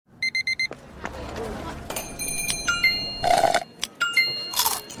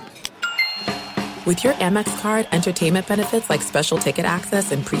With your Amex card, entertainment benefits like special ticket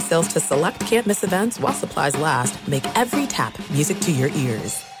access and pre-sales to select can't-miss events while supplies last make every tap music to your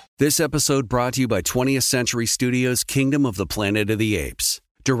ears. This episode brought to you by 20th Century Studios' Kingdom of the Planet of the Apes.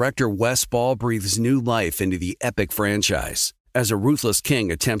 Director Wes Ball breathes new life into the epic franchise. As a ruthless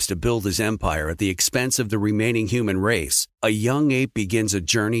king attempts to build his empire at the expense of the remaining human race, a young ape begins a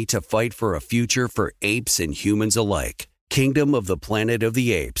journey to fight for a future for apes and humans alike. Kingdom of the Planet of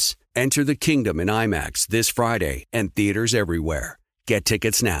the Apes. Enter the kingdom in IMAX this Friday and theaters everywhere. Get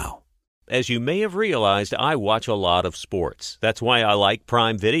tickets now. As you may have realized, I watch a lot of sports. That's why I like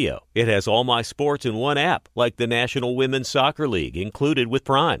Prime Video. It has all my sports in one app, like the National Women's Soccer League, included with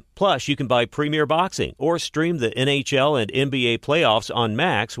Prime. Plus, you can buy Premier Boxing or stream the NHL and NBA playoffs on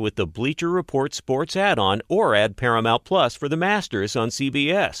Max with the Bleacher Report Sports add-on, or add Paramount Plus for the Masters on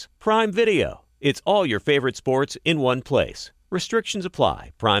CBS. Prime Video. It's all your favorite sports in one place. Restrictions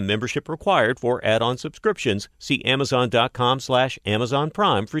apply. Prime membership required for add-on subscriptions. See Amazon.com/Amazon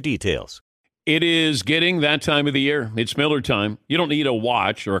Prime for details. It is getting that time of the year. It's Miller time. You don't need a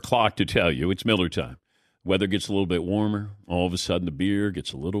watch or a clock to tell you. It's Miller time. Weather gets a little bit warmer. All of a sudden, the beer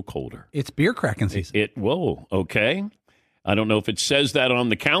gets a little colder. It's beer cracking season. Whoa, okay. I don't know if it says that on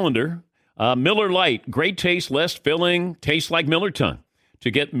the calendar. Miller Lite, great taste, less filling, tastes like Miller time. To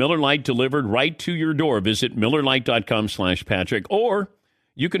get Miller Lite delivered right to your door, visit MillerLite.com/Patrick, or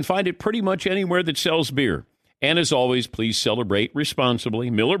you can find it pretty much anywhere that sells beer. And as always, please celebrate responsibly.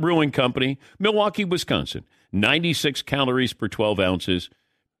 Miller Brewing Company, Milwaukee, Wisconsin. 96 calories per 12 ounces.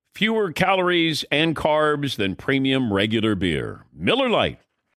 Fewer calories and carbs than premium regular beer. Miller Lite.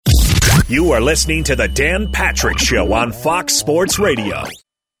 You are listening to The Dan Patrick Show on Fox Sports Radio.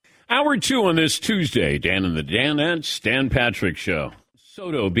 Hour 2 on this Tuesday. Dan and the Danettes, Dan Patrick Show.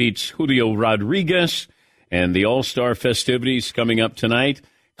 Soto beats Julio Rodriguez, and the All-Star festivities coming up tonight.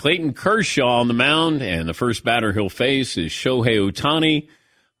 Clayton Kershaw on the mound, and the first batter he'll face is Shohei Ohtani,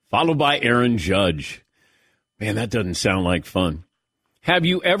 followed by Aaron Judge. Man, that doesn't sound like fun. Have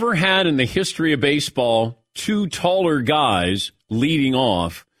you ever had in the history of baseball two taller guys leading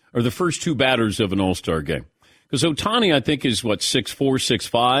off, or the first two batters of an All-Star game? Because Ohtani, I think, is, 6'4",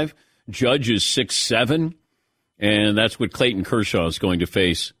 6'5". Judge is 6'7". And that's what Clayton Kershaw is going to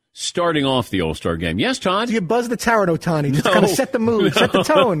face starting off the All-Star game. Yes, Todd? Do you buzz the tower at Ohtani? Just kind of set the mood, set the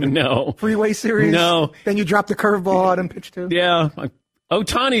tone. No. Freeway series? No. Then you drop the curveball out and pitch to? Yeah.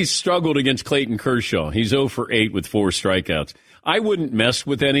 Ohtani's struggled against Clayton Kershaw. He's 0 for 8 with 4 strikeouts. I wouldn't mess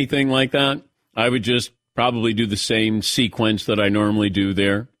with anything like that. I would just probably do the same sequence that I normally do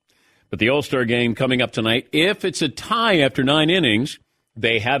there. But the All-Star game coming up tonight, if it's a tie after 9 innings,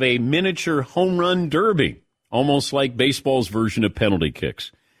 they have a miniature home run derby. Almost like baseball's version of penalty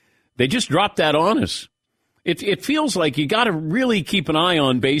kicks. They just dropped that on us. It feels like you got to really keep an eye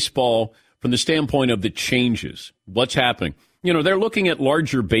on baseball from the standpoint of the changes. What's happening? You know, they're looking at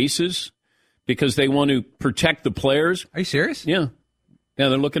larger bases because they want to protect the players. Are you serious? Yeah. Yeah,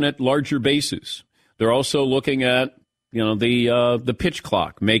 they're looking at larger bases. They're also looking at, the pitch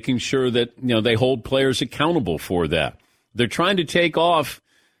clock, making sure that, they hold players accountable for that. They're trying to take off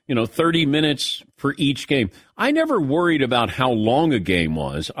 30 minutes for each game. I never worried about how long a game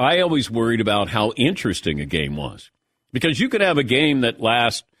was. I always worried about how interesting a game was. Because you could have a game that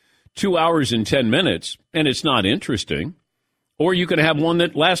lasts 2 hours and 10 minutes, and it's not interesting. Or you could have one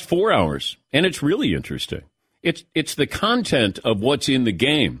that lasts 4 hours, and it's really interesting. It's the content of what's in the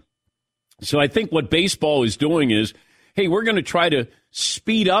game. So I think what baseball is doing is, hey, we're going to try to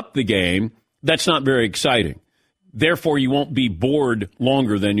speed up the game. That's not very exciting. Therefore, you won't be bored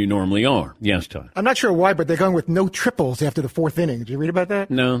longer than you normally are. Yes, Todd. I'm not sure why, but they're going with no triples after the 4th inning. Did you read about that?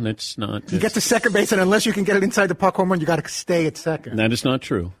 No, that's not. You get to second base, and unless you can get it inside the puck home run, you got to stay at second. That is not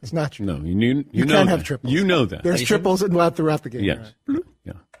true. It's not true. No, you can't have triples. You know that. There's triples throughout the game. Yes. Right?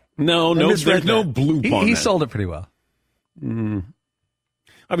 Yeah. No, there's no blue on He sold it pretty well.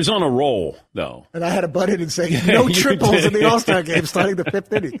 I was on a roll, though. And I had to butt in and say, no triples in the All-Star game starting the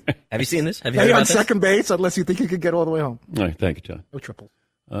 5th inning. Have you seen this? Have you Stay heard on about this? second base unless you think you can get all the way home. All right, thank you, John. No triples.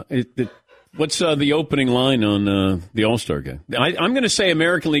 What's the opening line on the All-Star game? I'm going to say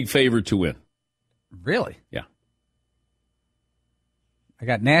American League favorite to win. Really? Yeah. I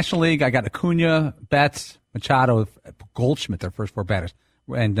got National League. I got Acuna, Betts, Machado, Goldschmidt, their first 4 batters,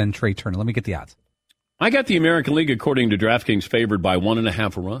 and then Trey Turner. Let me get the odds. I got the American League, according to DraftKings, favored by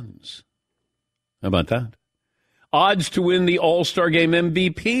 1.5 runs. How about that? Odds to win the All-Star Game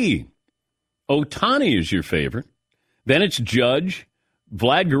MVP. Ohtani is your favorite. Then it's Judge,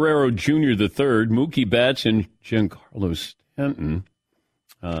 Vlad Guerrero Jr. the third, Mookie Betts, and Giancarlo Stanton.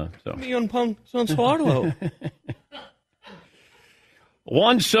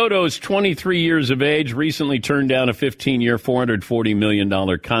 Juan Soto is 23 years of age, recently turned down a 15-year, $440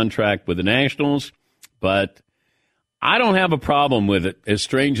 million contract with the Nationals. But I don't have a problem with it, as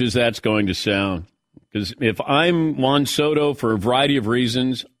strange as that's going to sound. Because if I'm Juan Soto, for a variety of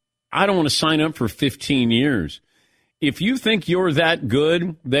reasons, I don't want to sign up for 15 years. If you think you're that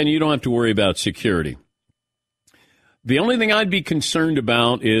good, then you don't have to worry about security. The only thing I'd be concerned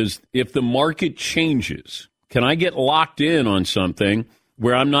about is if the market changes. Can I get locked in on something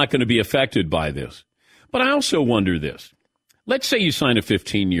where I'm not going to be affected by this? But I also wonder this. Let's say you sign a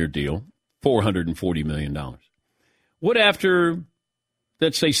 15-year deal, $440 million. What after,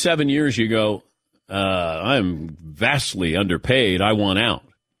 let's say, 7 years you go, I'm vastly underpaid, I want out.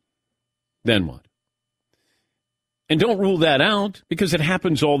 Then what? And don't rule that out, because it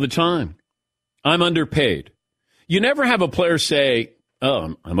happens all the time. I'm underpaid. You never have a player say,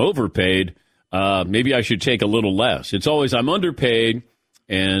 oh, I'm overpaid. Maybe I should take a little less. It's always, I'm underpaid,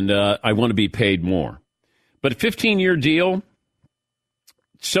 and I want to be paid more. But a 15-year deal,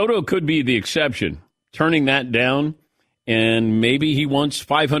 Soto could be the exception, turning that down, and maybe he wants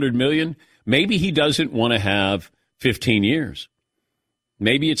 $500 million. Maybe he doesn't want to have 15 years.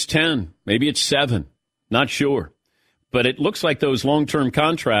 Maybe it's 10. Maybe it's 7. Not sure. But it looks like those long-term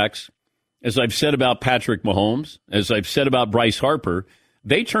contracts, as I've said about Patrick Mahomes, as I've said about Bryce Harper,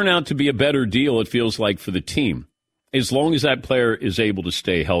 they turn out to be a better deal, it feels like, for the team, as long as that player is able to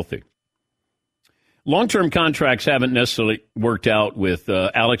stay healthy. Long-term contracts haven't necessarily worked out with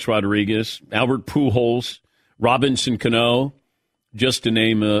Alex Rodriguez, Albert Pujols, Robinson Cano, just to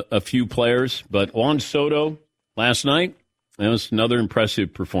name a few players. But Juan Soto last night, that was another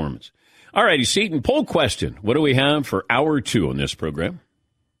impressive performance. All righty, Seton, poll question. What do we have for hour 2 on this program?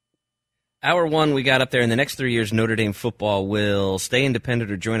 Hour 1, we got up there. In the next 3 years, Notre Dame football will stay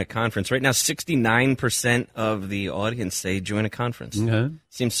independent or join a conference. Right now, 69% of the audience say join a conference. Okay.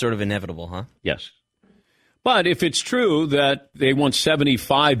 Seems sort of inevitable, huh? Yes. But if it's true that they want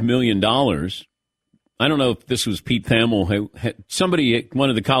 $75 million, I don't know if this was Pete Thamel. Somebody, one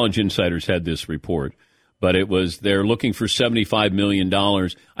of the college insiders had this report, but it was they're looking for $75 million.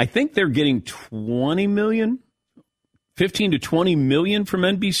 I think they're getting $20 million. 15 to 20 million from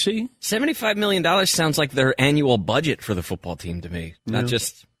NBC? $75 million sounds like their annual budget for the football team to me, not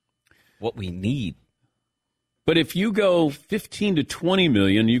just what we need. But if you go 15 to 20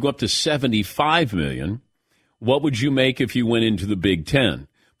 million, you go up to 75 million, what would you make if you went into the Big Ten?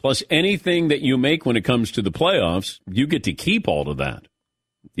 Plus anything that you make when it comes to the playoffs, you get to keep all of that.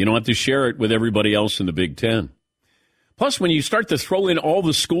 You don't have to share it with everybody else in the Big Ten. Plus, when you start to throw in all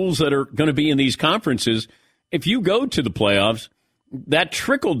the schools that are going to be in these conferences, if you go to the playoffs, that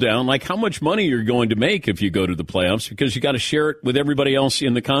trickle down, like how much money you're going to make if you go to the playoffs, because you got to share it with everybody else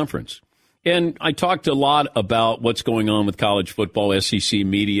in the conference. And I talked a lot about what's going on with college football, SEC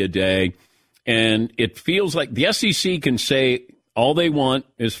Media Day, and it feels like the SEC can say all they want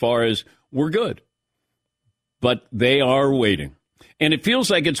as far as we're good, but they are waiting. And it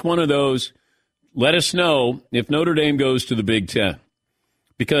feels like it's one of those, let us know if Notre Dame goes to the Big Ten.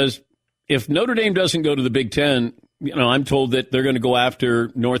 Because if Notre Dame doesn't go to the Big Ten, I'm told that they're going to go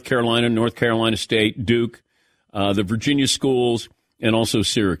after North Carolina State, Duke, the Virginia schools, and also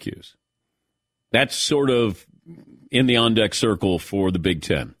Syracuse. That's sort of in the on-deck circle for the Big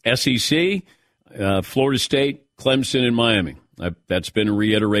Ten. SEC, Florida State, Clemson, and Miami. That's been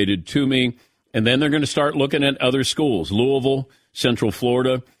reiterated to me. And then they're going to start looking at other schools, Louisville, Central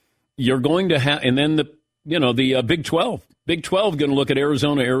Florida. You're going to have, and then the Big 12. Big 12 going to look at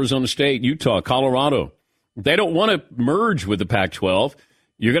Arizona, Arizona State, Utah, Colorado. They don't want to merge with the Pac-12.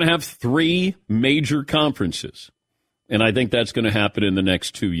 You're going to have 3 major conferences. And I think that's going to happen in the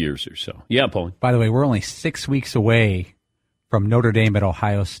next 2 years or so. Yeah, Paul. By the way, we're only 6 weeks away from Notre Dame at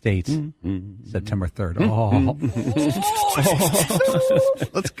Ohio State, September 3rd.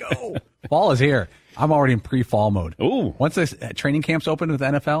 Let's go. Fall is here. I'm already in pre-fall mode. Ooh. Once this training camps open with the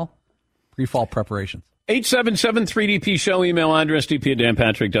NFL, pre-fall preparations. 877-3DP-SHOW, email address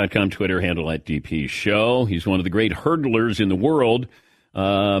dp@danpatrick.com, Twitter handle @DP-SHOW. He's one of the great hurdlers in the world.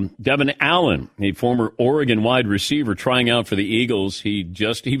 Devon Allen, a former Oregon wide receiver trying out for the Eagles. He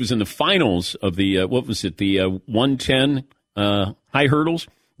was in the finals of the, 110 high hurdles,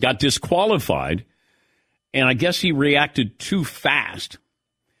 got disqualified, and I guess he reacted too fast.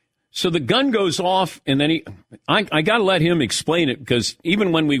 So the gun goes off, and then I got to let him explain it, because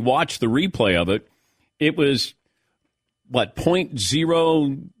even when we watched the replay of it, it was,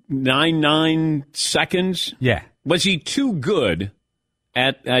 0.099 seconds? Yeah. Was he too good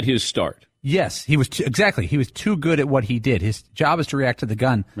at his start? Yes, he was exactly. He was too good at what he did. His job is to react to the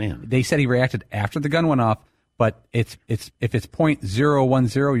gun. Man. They said he reacted after the gun went off, but if it's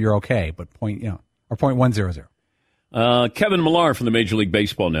 .010, you're okay. But or .100. Kevin Millar from the Major League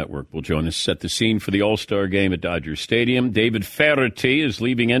Baseball Network will join us, set the scene for the All-Star Game at Dodger Stadium. David Faraty is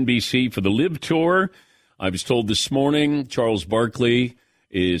leaving NBC for the Live Tour. I was told this morning Charles Barkley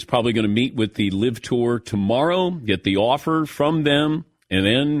is probably going to meet with the Live Tour tomorrow, get the offer from them, and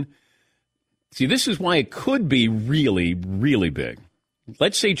then, see, this is why it could be really, really big.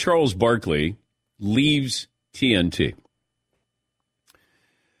 Let's say Charles Barkley leaves TNT.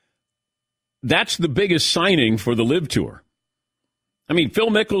 That's the biggest signing for the Live Tour. I mean, Phil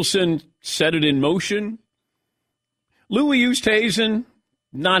Mickelson set it in motion. Louis Oosthuizen,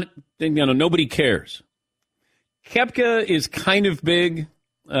 nobody cares. Koepka is kind of big.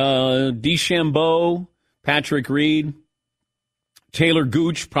 DeChambeau, Patrick Reed, Taylor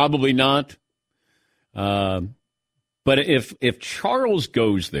Gooch, probably not. But if Charles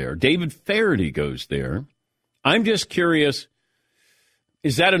goes there, David Faraty goes there, I'm just curious.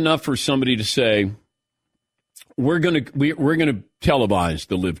 Is that enough for somebody to say we're going to televise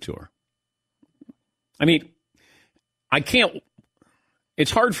the Live Tour? I mean, I can't.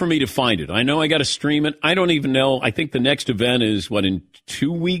 It's hard for me to find it. I know I got to stream it. I don't even know. I think the next event is in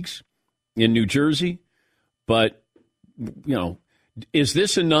 2 weeks in New Jersey. But is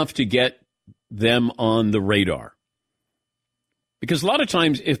this enough to get them on the radar? Because a lot of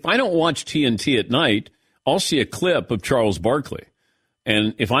times, if I don't watch TNT at night, I'll see a clip of Charles Barkley.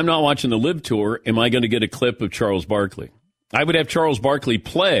 And if I'm not watching the Live Tour, am I going to get a clip of Charles Barkley? I would have Charles Barkley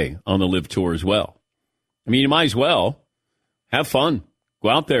play on the Live Tour as well. I mean, you might as well have fun. Go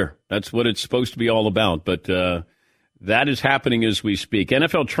out there. That's what it's supposed to be all about. But that is happening as we speak.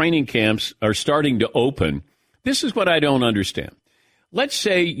 NFL training camps are starting to open. This is what I don't understand. Let's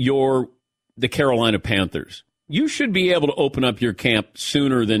say you're the Carolina Panthers. You should be able to open up your camp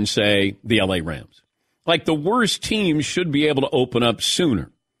sooner than, say, the LA Rams. Like, the worst teams should be able to open up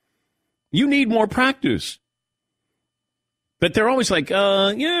sooner. You need more practice. But they're always like,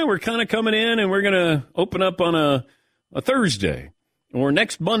 we're kind of coming in and we're going to open up on a Thursday or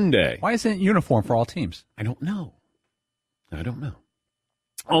next Monday. Why isn't it uniform for all teams? I don't know.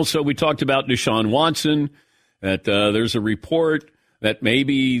 Also, we talked about Deshaun Watson, that there's a report that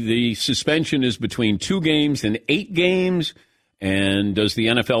maybe the suspension is between 2 games and 8 games. And does the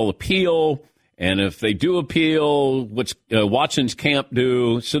NFL appeal? And if they do appeal, what's Watson's camp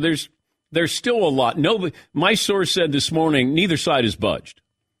do? So there's still a lot. My source said this morning, neither side has budged.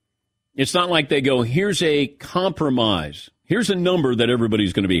 It's not like they go, here's a compromise. Here's a number that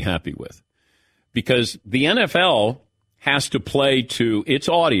everybody's going to be happy with. Because the NFL has to play to its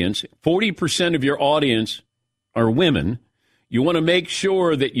audience. 40% of your audience are women. You want to make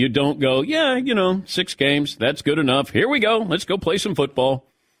sure that you don't go, 6 games, that's good enough. Here we go. Let's go play some football.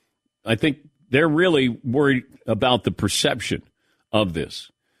 I think they're really worried about the perception of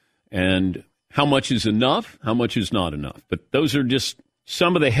this and how much is enough, how much is not enough. But those are just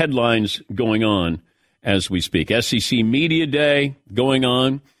some of the headlines going on as we speak. SEC Media Day going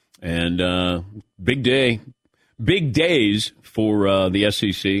on, and big days for the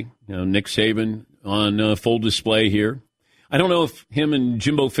SEC. Nick Saban on full display here. I don't know if him and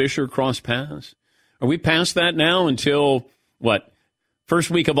Jimbo Fisher cross paths. Are we past that now until, first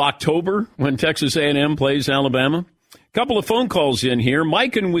week of October when Texas A&M plays Alabama? A couple of phone calls in here.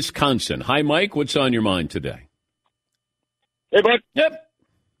 Mike in Wisconsin. Hi, Mike. What's on your mind today? Hey, bud. Yep.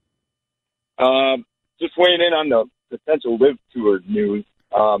 Just weighing in on the potential Live Tour news.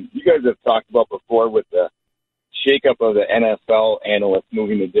 You guys have talked about before with the shakeup of the NFL analysts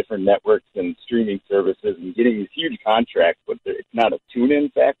moving to different networks and streaming services and getting these huge contracts, but it's not a tune-in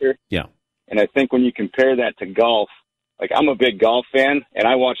factor. Yeah. And I think when you compare that to golf, I'm a big golf fan, and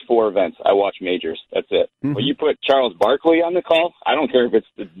I watch 4 events. I watch majors. That's it. Mm-hmm. When you put Charles Barkley on the call, I don't care if it's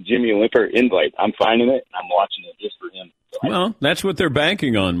the Jimmy Limper invite. I'm finding it, and I'm watching it just for him. So well, that's what they're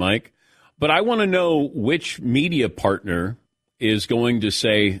banking on, Mike. But I want to know which media partner is going to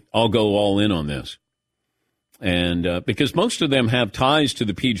say, I'll go all in on this. And because most of them have ties to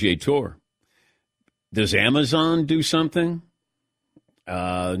the PGA Tour. Does Amazon do something?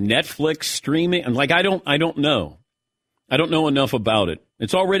 Netflix streaming? I don't know. I don't know enough about it.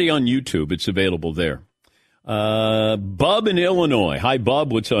 It's already on YouTube. It's available there. Bub in Illinois. Hi,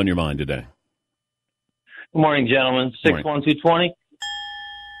 Bub. What's on your mind today? Good morning, gentlemen. 61220.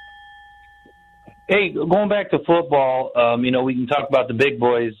 Hey, going back to football, we can talk about the big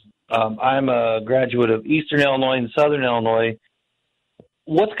boys. I'm a graduate of Eastern Illinois and Southern Illinois.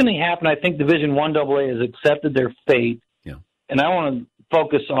 What's going to happen? I think Division I AA has accepted their fate. Yeah. And I want to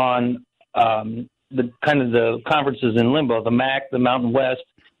focus on the conferences in limbo, the MAC, the Mountain West.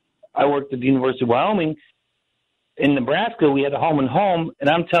 I worked at the University of Wyoming. in Nebraska, we had a home and home, and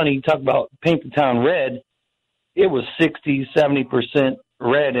I'm telling you, talk about paint the town red. It was 60, 70%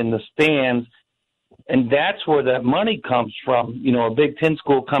 red in the stands, and that's where that money comes from. You know, a Big Ten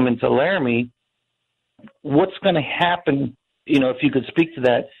school coming to Laramie. What's going to happen, you know, if you could speak to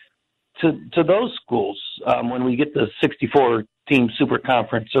that, to those schools when we get the 64-team super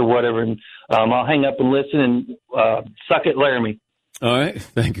conference or whatever? And I'll hang up and listen and suck it, Laramie. All right.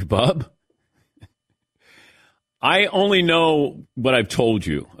 Thank you, Bob. I only know what I've told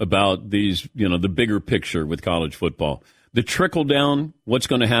you about these, you know, the bigger picture with college football. The trickle down, what's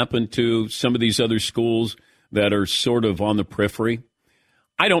going to happen to some of these other schools that are sort of on the periphery.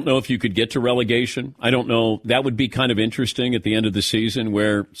 I don't know if you could get to relegation. I don't know. That would be kind of interesting at the end of the season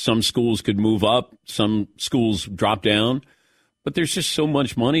where some schools could move up, some schools drop down. But there's just so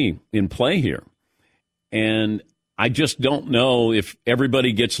much money in play here. And I just don't know if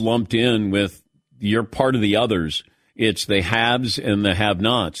everybody gets lumped in with you're part of the others. It's the haves and the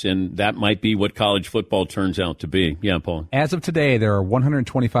have-nots, and that might be what college football turns out to be. Yeah, Paul. As of today, there are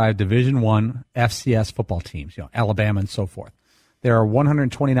 125 Division I FCS football teams, you know, Alabama and so forth. There are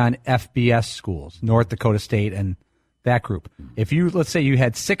 129 FBS schools, North Dakota State and that group. If you, let's say you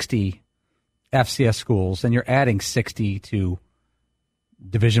had 60 FCS schools, then you're adding 60 to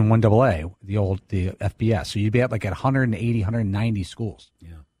Division I AA, the FBS. So you'd be at like at 180, 190 schools. Yeah.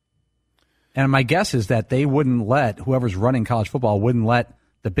 And my guess is that they wouldn't let, whoever's running college football wouldn't let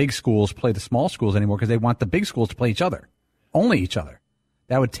the big schools play the small schools anymore because they want the big schools to play each other, only each other.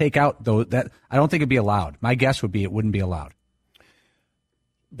 That would take out those, that I don't think it'd be allowed. My guess would be it wouldn't be allowed.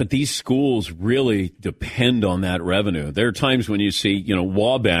 But these schools really depend on that revenue. There are times when you see, you know,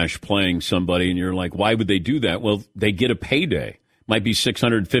 Wabash playing somebody and you're like, why would they do that? Well, they get a payday. Might be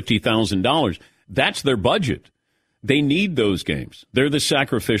 $650,000. That's their budget. They need those games. They're the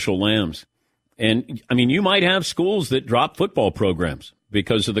sacrificial lambs. And, I mean, you might have schools that drop football programs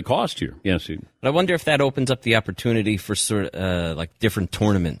because of the cost here. Yes. But I wonder if that opens up the opportunity for sort of like different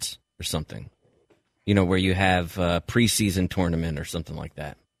tournaments or something, you know, where you have a preseason tournament or something like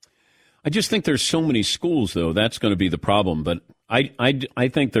that. I just think there's so many schools, though. That's going to be the problem. But I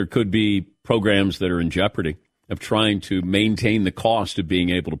think there could be programs that are in jeopardy of trying to maintain the cost of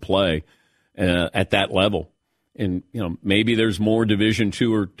being able to play at that level. And, you know, maybe there's more Division II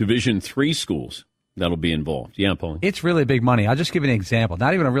or Division III schools that'll be involved. Yeah, Paul. It's really big money. I'll just give you an example.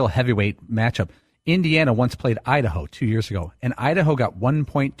 Not even a real heavyweight matchup. Indiana once played Idaho 2 years ago, and Idaho got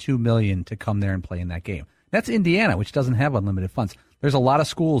 $1.2 million to come there and play in that game. That's Indiana, which doesn't have unlimited funds. There's a lot of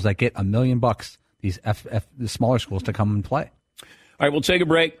schools that get $1 million, these the smaller schools, to come and play. All right, we'll take a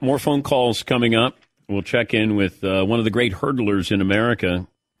break. More phone calls coming up. We'll check in with one of the great hurdlers in America,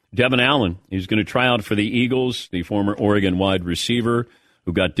 Devon Allen. He's going to try out for the Eagles, the former Oregon wide receiver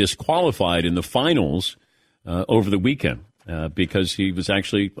who got disqualified in the finals over the weekend because he was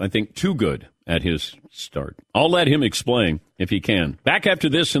actually, I think, too good at his start. I'll let him explain if he can. Back after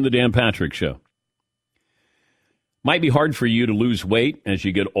this in the Dan Patrick Show. Might be hard for you to lose weight as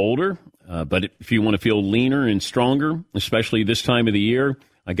you get older, but if you want to feel leaner and stronger, especially this time of the year,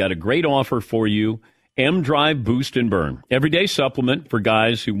 I got a great offer for you. M-Drive Boost and Burn. Everyday supplement for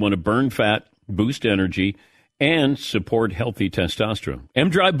guys who want to burn fat, boost energy, and support healthy testosterone.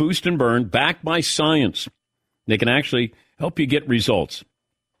 M-Drive Boost and Burn, backed by science. They can actually help you get results.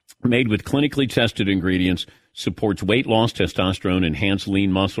 Made with clinically tested ingredients, supports weight loss, testosterone, enhanced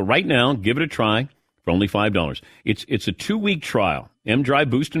lean muscle. Right now, give it a try for only $5. It's a 2-week trial. M-Drive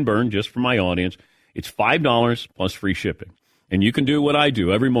Boost and Burn, just for my audience. It's $5 plus free shipping. And you can do what I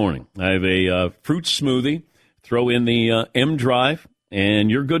do every morning. I have a fruit smoothie, throw in the M-Drive,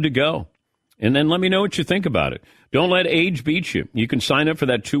 and you're good to go. And then let me know what you think about it. Don't let age beat you. You can sign up for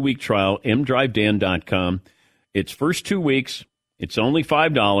that 2-week trial, mdrivedan.com. It's first 2 weeks. It's only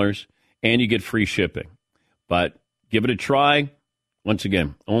 $5, and you get free shipping. But give it a try. Once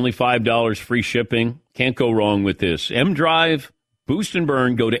again, only $5 free shipping. Can't go wrong with this. M-Drive, Boost and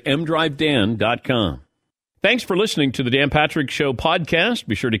Burn. Go to mdrivedan.com. Thanks for listening to the Dan Patrick Show podcast.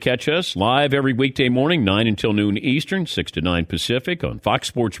 Be sure to catch us live every weekday morning, 9 until noon Eastern, 6 to 9 Pacific on Fox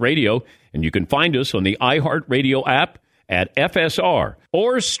Sports Radio. And you can find us on the iHeartRadio app at FSR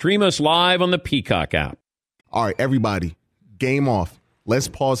or stream us live on the Peacock app. All right, everybody, game off. Let's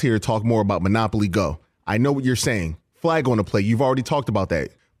pause here to talk more about Monopoly Go. I know what you're saying. Flag on the play. You've already talked about that.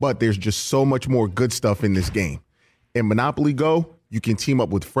 But there's just so much more good stuff in this game. In Monopoly Go, you can team up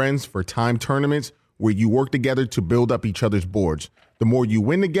with friends for timed tournaments where you work together to build up each other's boards. The more you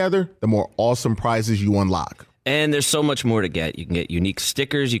win together, the more awesome prizes you unlock. And there's so much more to get. You can get unique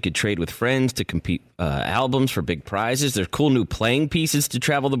stickers. You could trade with friends to compete albums for big prizes. There's cool new playing pieces to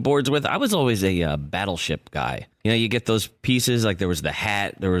travel the boards with. I was always a Battleship guy. You get those pieces, like there was the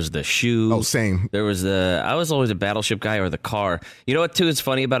hat, there was the shoe. Oh, same. There was I was always a Battleship guy, or the car. You know what, too, is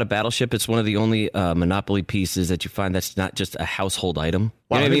funny about a Battleship? It's one of the only Monopoly pieces that you find that's not just a household item.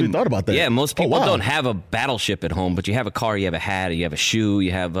 Wow, I never even thought about that. Yeah, most people wow. don't have a Battleship at home, but you have a car, you have a hat, you have a shoe,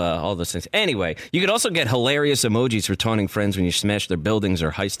 you have all those things. Anyway, you could also get hilarious emojis for taunting friends when you smash their buildings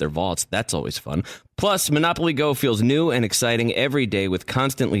or heist their vaults. That's always fun. Plus, Monopoly Go feels new and exciting every day with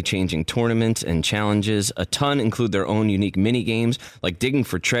constantly changing tournaments and challenges. A ton include their own unique mini games, like digging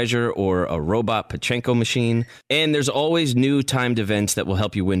for treasure or a robot Pachinko machine. And there's always new timed events that will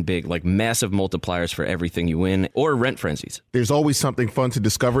help you win big, like massive multipliers for everything you win, or rent frenzies. There's always something fun to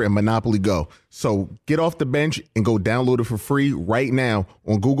discover in Monopoly Go. So get off the bench and go download it for free right now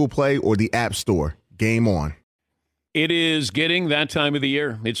on Google Play or the App Store. Game on. It is getting that time of the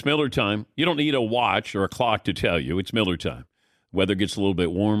year. It's Miller time. You don't need a watch or a clock to tell you. It's Miller time. Weather gets a little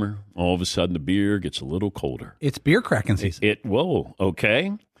bit warmer. All of a sudden, the beer gets a little colder. It's beer cracking season. Whoa,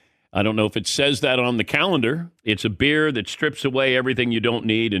 okay. I don't know if it says that on the calendar. It's a beer that strips away everything you don't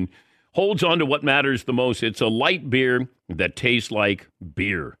need and holds on to what matters the most. It's a light beer that tastes like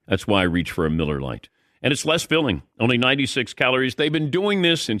beer. That's why I reach for a Miller Lite. And it's less filling, only 96 calories. They've been doing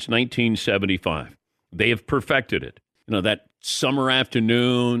this since 1975. They have perfected it. That summer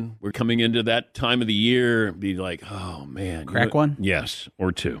afternoon, we're coming into that time of the year, be like, oh, man. Crack one? Yes,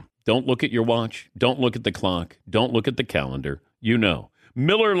 or two. Don't look at your watch. Don't look at the clock. Don't look at the calendar.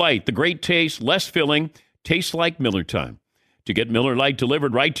 Miller Lite, the great taste, less filling, tastes like Miller time. To get Miller Lite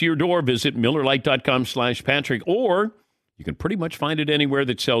delivered right to your door, visit MillerLite.com/Patrick, or you can pretty much find it anywhere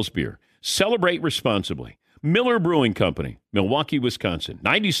that sells beer. Celebrate responsibly. Miller Brewing Company, Milwaukee, Wisconsin.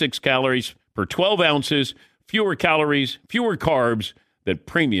 96 calories per 12 ounces, fewer calories, fewer carbs than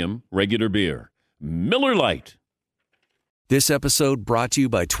premium regular beer. Miller Lite. This episode brought to you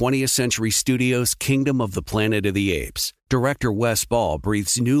by 20th Century Studios' Kingdom of the Planet of the Apes. Director Wes Ball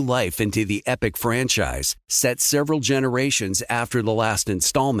breathes new life into the epic franchise, set several generations after the last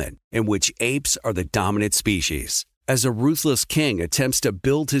installment, in which apes are the dominant species. As a ruthless king attempts to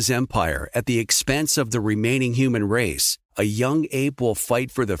build his empire at the expense of the remaining human race, a young ape will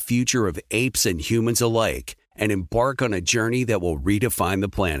fight for the future of apes and humans alike and embark on a journey that will redefine the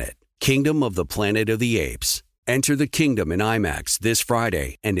planet. Kingdom of the Planet of the Apes. Enter the kingdom in IMAX this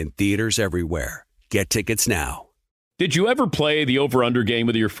Friday and in theaters everywhere. Get tickets now. Did you ever play the over-under game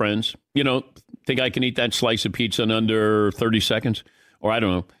with your friends? Think I can eat that slice of pizza in under 30 seconds? Or I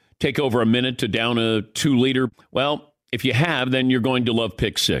don't know, take over a minute to down a 2-liter? Well, if you have, then you're going to love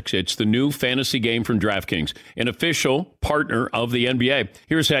Pick 6. It's the new fantasy game from DraftKings, an official partner of the NBA.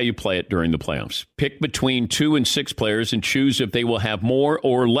 Here's how you play it during the playoffs. Pick between 2 and 6 players and choose if they will have more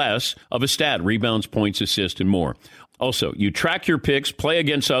or less of a stat, rebounds, points, assists, and more. Also, you track your picks, play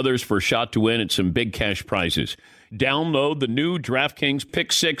against others for a shot to win at some big cash prizes. Download the new DraftKings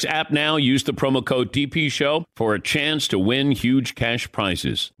Pick 6 app now. Use the promo code DPSHOW for a chance to win huge cash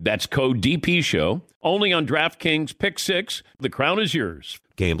prizes. That's code DPSHOW. Only on DraftKings Pick 6. The crown is yours.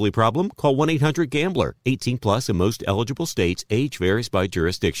 Gambling problem? Call 1-800-GAMBLER. 18 plus in most eligible states. Age varies by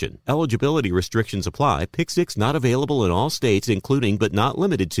jurisdiction. Eligibility restrictions apply. Pick 6 not available in all states, including but not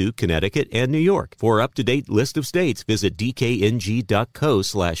limited to Connecticut and New York. For up-to-date list of states, visit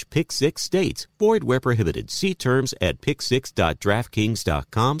dkng.co/pick6states. Void where prohibited. See terms at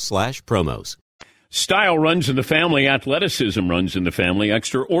pick6.draftkings.com/promos. Style runs in the family. Athleticism runs in the family.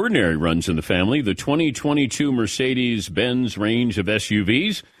 Extraordinary runs in the family. The 2022 Mercedes-Benz range of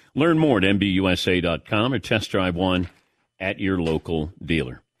SUVs. Learn more at MBUSA.com or test drive one at your local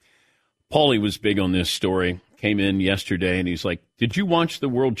dealer. Paulie was big on this story. Came in yesterday and he's like, did you watch the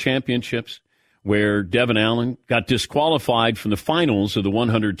World Championships where Devon Allen got disqualified from the finals of the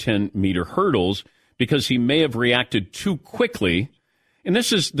 110-meter hurdles because he may have reacted too quickly? And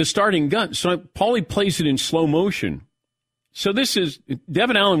this is the starting gun. So Paulie plays it in slow motion. So this is,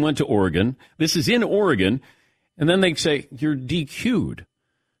 Devon Allen went to Oregon. This is in Oregon. And then they say, you're DQ'd.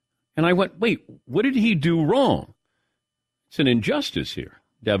 And I went, wait, what did he do wrong? It's an injustice here.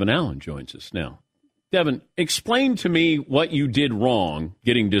 Devon Allen joins us now. Devon, explain to me what you did wrong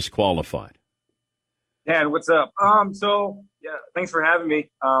getting disqualified. Dan, what's up? Thanks for having me,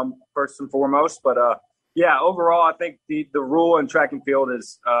 first and foremost. But, overall, I think the rule in track and field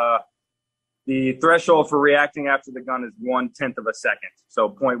is the threshold for reacting after the gun is 1/10 of a second, so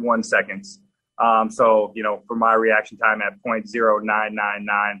 0.1 seconds. For my reaction time at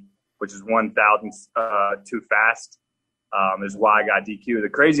 0.0999, which is 1,000th too fast, is why I got DQ. The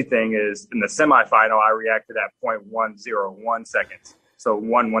crazy thing is, in the semifinal, I reacted at 0.101 seconds, so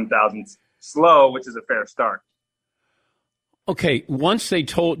 1/1000th slow, which is a fair start. Okay, once they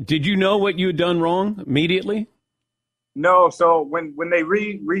told, did you know what you had done wrong immediately? No, so when they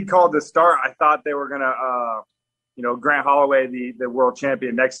recalled the start, I thought they were gonna, Grant Holloway, the world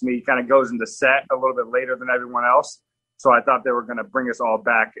champion next to me, kind of goes into set a little bit later than everyone else. So I thought they were gonna bring us all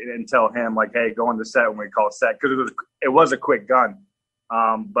back and tell him like, hey, go into set when we call set, because it was a quick gun.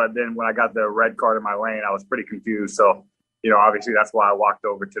 But then when I got the red card in my lane, I was pretty confused. So obviously that's why I walked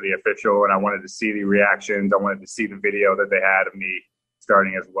over to the official and I wanted to see the reactions. I wanted to see the video that they had of me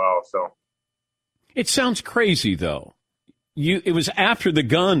starting as well. So it sounds crazy though. It was after the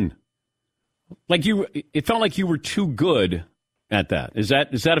gun. Like it felt like you were too good at that. Is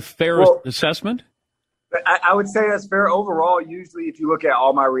that a fair assessment? I would say that's fair overall. Usually, if you look at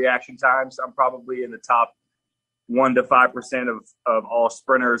all my reaction times, I'm probably in the top 1 to 5% of all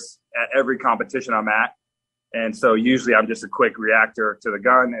sprinters at every competition I'm at. And so usually I'm just a quick reactor to the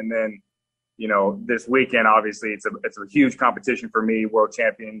gun. And then, this weekend, obviously it's a huge competition for me, world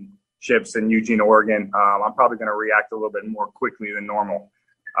championships in Eugene, Oregon. I'm probably going to react a little bit more quickly than normal.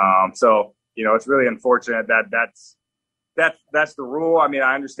 So it's really unfortunate that's the rule. I mean,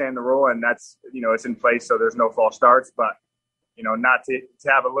 I understand the rule and that's, it's in place. So there's no false starts, but not to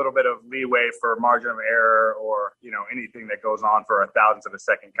have a little bit of leeway for margin of error or, anything that goes on for a thousandth of a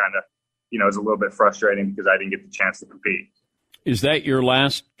second kind of, is a little bit frustrating because I didn't get the chance to compete. Is that your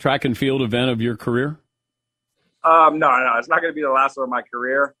last track and field event of your career? No, it's not going to be the last one of my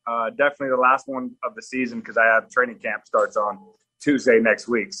career. Definitely the last one of the season because I have training camp starts on Tuesday next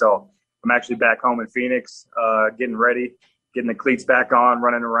week. So I'm actually back home in Phoenix, getting ready, getting the cleats back on,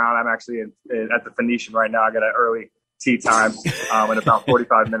 running around. I'm actually at the Phoenician right now. I got an early tee time in about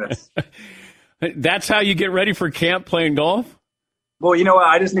 45 minutes. That's how you get ready for camp, playing golf? Well, you know what?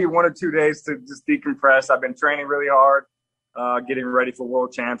 I just need 1 or 2 days to just decompress. I've been training really hard, getting ready for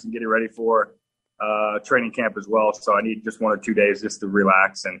world champs and getting ready for training camp as well. So I need just 1 or 2 days just to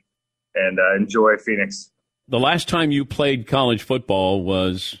relax and enjoy Phoenix. The last time you played college football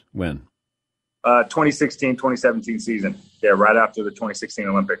was when? 2016, 2017 season. Yeah, right after the 2016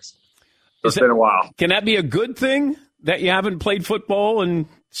 Olympics. So it's been a while. Can that be a good thing that you haven't played football in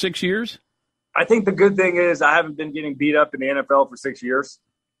 6 years? I think the good thing is I haven't been getting beat up in the NFL for 6 years.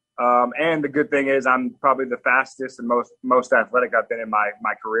 And the good thing is I'm probably the fastest and most athletic I've been in my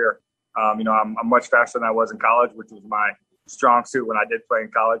career. I'm much faster than I was in college, which was my strong suit when I did play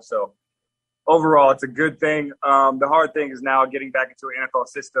in college. So overall, it's a good thing. The hard thing is now getting back into an NFL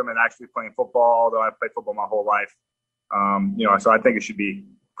system and actually playing football, although I've played football my whole life. So I think it should be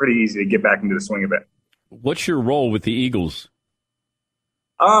pretty easy to get back into the swing of it. What's your role with the Eagles?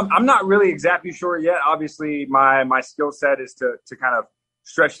 I'm not really exactly sure yet. Obviously, my skill set is to kind of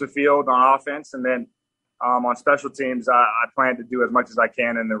stretch the field on offense. And then on special teams, I plan to do as much as I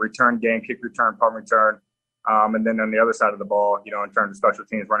can in the return game, kick return, punt return. And then on the other side of the ball, in terms of special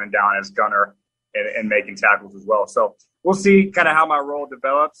teams, running down as gunner and making tackles as well. So we'll see kind of how my role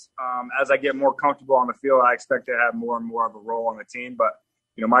develops. As I get more comfortable on the field, I expect to have more and more of a role on the team. But,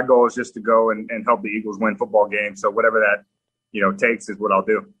 my goal is just to go and help the Eagles win football games. So whatever that, takes is what I'll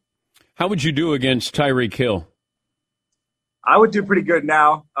do. How would you do against Tyreek Hill? I would do pretty good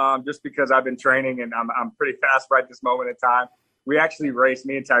now, just because I've been training and I'm pretty fast right this moment in time. We actually raced,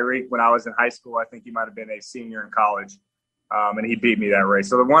 me and Tyreek, when I was in high school. I think he might have been a senior in college, and he beat me that race.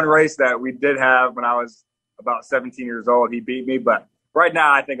 So the one race that we did have when I was about 17 years old, he beat me. But right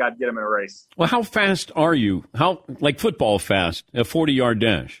now, I think I'd get him in a race. Well, how fast are you? Like football fast, a 40-yard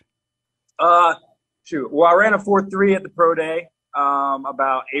dash? Well, I ran a 4.3 at the pro day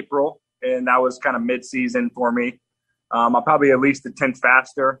about April, and that was kind of mid-season for me. I'm probably at least a tenth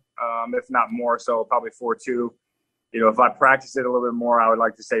faster, if not more, so probably 4.2. If I practice it a little bit more, I would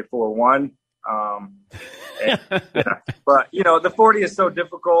like to say 4.1. But, the 40 is so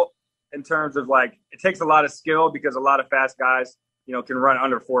difficult in terms of, it takes a lot of skill because a lot of fast guys, can run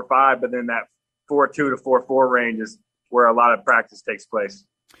under 4.5, but then that 4.2 to 4.4 range is where a lot of practice takes place.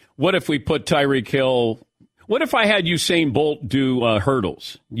 What if we put Tyreek Hill – what if I had Usain Bolt do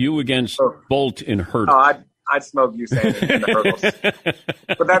hurdles? You against Bolt in hurdles. I'd smoke Usain in the hurdles.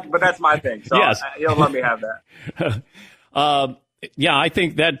 but that's my thing. So yes. He'll let me have that. Yeah, I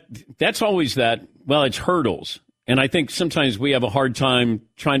think that's always that. Well, it's hurdles. And I think sometimes we have a hard time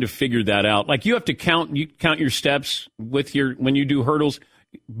trying to figure that out. Like you have to count your steps when you do hurdles.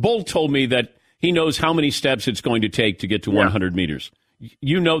 Bolt told me that he knows how many steps it's going to take to get to 100 meters.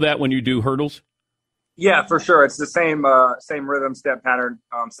 You know that when you do hurdles? Yeah, for sure. It's the same rhythm step pattern.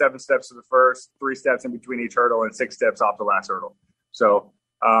 7 steps to the first, 3 steps in between each hurdle, and 6 steps off the last hurdle. So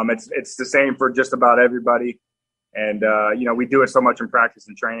it's the same for just about everybody. And, we do it so much in practice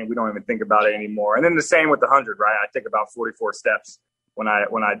and training, we don't even think about it anymore. And then the same with the 100, right? I take about 44 steps when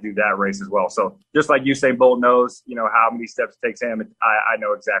I do that race as well. So just like Usain Bolt knows, how many steps it takes him, I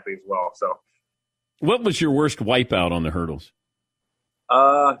know exactly as well. So, what was your worst wipeout on the hurdles?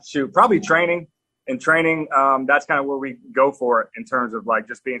 Probably training. In training, that's kind of where we go for it in terms of like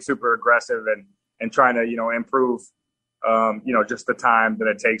just being super aggressive and trying to improve, just the time that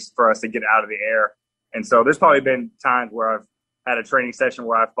it takes for us to get out of the air. And so there's probably been times where I've had a training session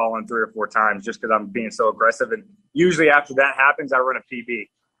where I've fallen 3 or 4 times just because I'm being so aggressive. And usually after that happens, I run a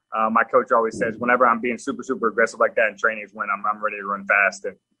PB. My coach always says whenever I'm being super, super aggressive like that in training is when I'm ready to run fast.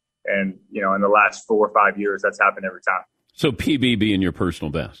 And in the last 4 or 5 years, that's happened every time. So PB being your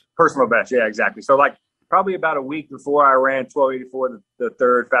personal best? Personal best, yeah, exactly. So like probably about a week before I ran 12:84, the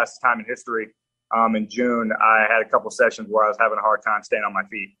third fastest time in history, in June, I had a couple sessions where I was having a hard time staying on my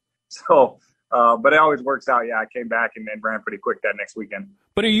feet. So, but it always works out. Yeah, I came back and ran pretty quick that next weekend.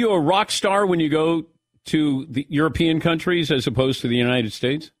 But are you a rock star when you go to the European countries as opposed to the United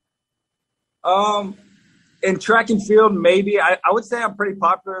States? In track and field, maybe. I would say I'm pretty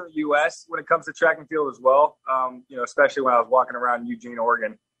popular in the U.S. when it comes to track and field as well, especially when I was walking around Eugene,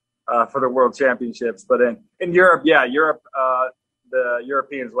 Oregon for the World Championships. But in Europe, the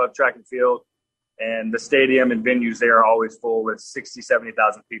Europeans love track and field, and the stadium and venues there are always full with 60,000,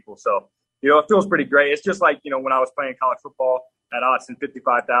 70,000 people. So, it feels pretty great. It's just like, when I was playing college football at Autzen,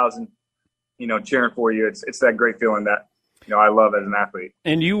 55,000, cheering for you. It's that great feeling that, I love as an athlete.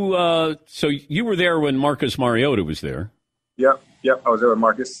 And you, so you were there when Marcus Mariota was there. Yep. I was there with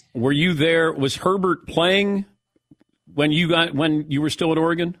Marcus. Were you there? Was Herbert playing when you were still at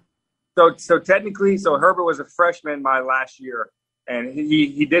Oregon? So technically, Herbert was a freshman my last year, and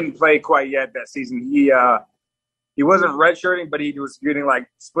he didn't play quite yet that season. He wasn't redshirting, but he was getting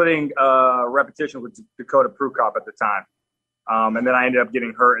splitting repetition with Dakota Prukop at the time. And then I ended up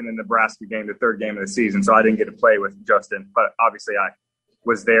getting hurt in the Nebraska game, the third game of the season. So I didn't get to play with Justin, but obviously I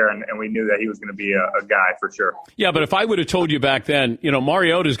was there and we knew that he was going to be a guy for sure. Yeah. But if I would have told you back then,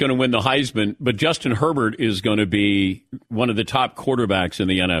 Mariota is going to win the Heisman, but Justin Herbert is going to be one of the top quarterbacks in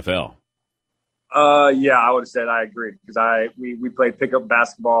the NFL. Yeah, I would have said I agree because we played pickup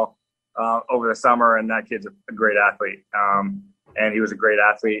basketball over the summer, and that kid's a great athlete. And he was a great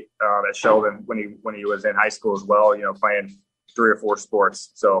athlete at Sheldon when he was in high school as well, playing 3 or 4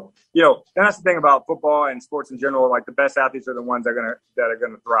 sports. So, and that's the thing about football and sports in general. Like the best athletes are the ones that are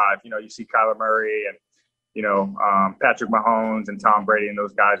gonna thrive. You see Kyler Murray and Patrick Mahomes and Tom Brady, and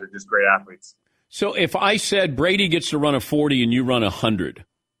those guys are just great athletes. So if I said Brady gets to run a 40 and you run 100,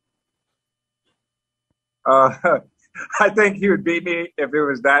 I think he would beat me if it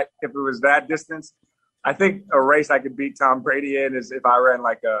was that distance. I think a race I could beat Tom Brady in is if I ran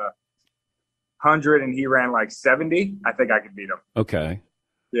like 100 and he ran like 70. I think I could beat him. Okay.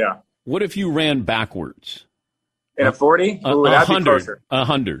 Yeah. What if you ran backwards? In a 40? Ooh, that'd be closer.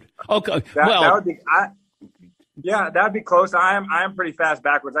 100. Okay. That would be. That'd be close. I am pretty fast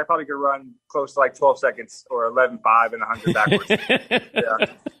backwards. I probably could run close to like 12 seconds or 11.5 in 100 backwards. Yeah.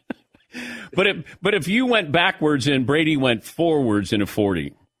 But if you went backwards and Brady went forwards in a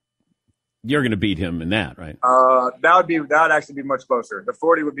 40, you're going to beat him in that, right? That would actually be much closer. The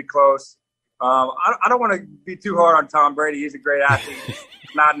 40 would be close. I don't want to be too hard on Tom Brady. He's a great athlete,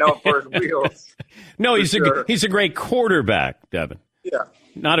 not known for his wheels. No, he's a great quarterback, Devon. Yeah,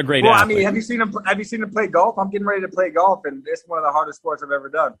 not a great athlete. I mean, have you seen him play golf? I'm getting ready to play golf, and it's one of the hardest sports I've ever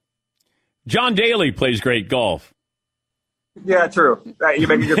done. John Daly plays great golf. Yeah, true. You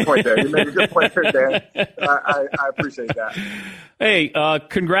make a good point there. Dan. I appreciate that. Hey,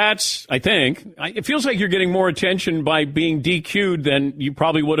 congrats, I think. It feels like you're getting more attention by being DQ'd than you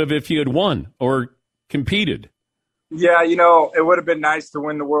probably would have if you had won or competed. Yeah, it would have been nice to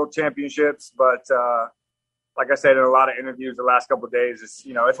win the World Championships, but like I said in a lot of interviews the last couple of days, it's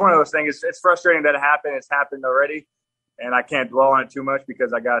one of those things. It's frustrating that it happened. It's happened already. And I can't dwell on it too much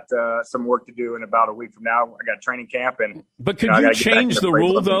because I got some work to do in about a week from now. I got training camp. But could you change the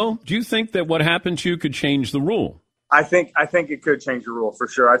rule, though? Do you think that what happened to you could change the rule? I think it could change the rule for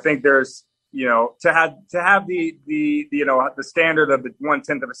sure. I think there's, to have the standard of the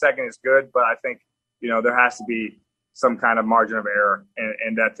 1/10 of a second is good, but I think, there has to be some kind of margin of error,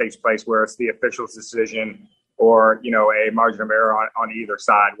 and that takes place where it's the official's decision or, a margin of error on either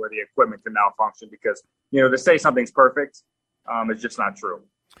side where the equipment can malfunction because, to say something's perfect, it's just not true.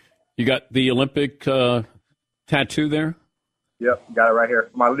 You got the Olympic tattoo there? Yep, got it right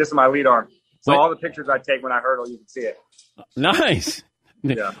here. This is my lead arm. So all the pictures I take when I hurdle, you can see it. Nice.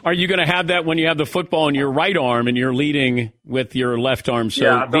 Yeah. Are you going to have that when you have the football in your right arm and you're leading with your left arm? So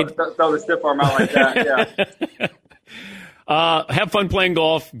yeah, throw the stiff arm out like that, yeah. Have fun playing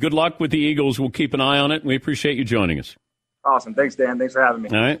golf. Good luck with the Eagles. We'll keep an eye on it. We appreciate you joining us. Awesome. Thanks, Dan. Thanks for having me.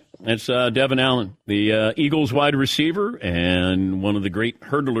 All right. That's Devon Allen, the Eagles wide receiver and one of the great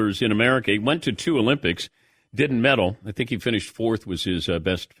hurdlers in America. He went to 2 Olympics, didn't medal. I think he finished 4th was his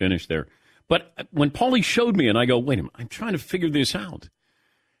best finish there. But when Paulie showed me, and I go, wait a minute, I'm trying to figure this out.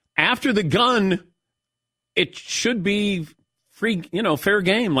 After the gun, it should be free, fair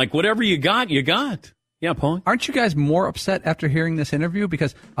game. Like whatever you got, you got. Yeah, Paulie. Aren't you guys more upset after hearing this interview?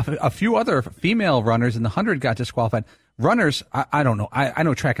 Because a few other female runners in the 100 got disqualified. Runners, I don't know. I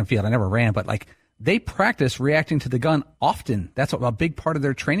know track and field. I never ran, but they practice reacting to the gun often. That's a big part of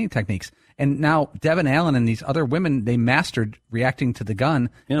their training techniques. And now Devon Allen and these other women, they mastered reacting to the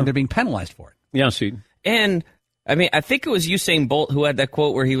gun, and they're being penalized for it. Yeah, see. And, I think it was Usain Bolt who had that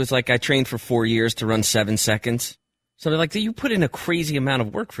quote where he was like, I trained for 4 years to run 7 seconds. So they're like, you put in a crazy amount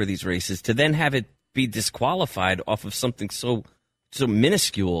of work for these races to then have it be disqualified off of something so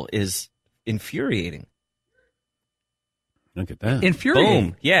minuscule is infuriating. Look at that.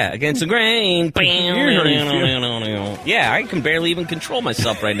 Infuriating. Boom. Yeah, against the grain. Yeah, I can barely even control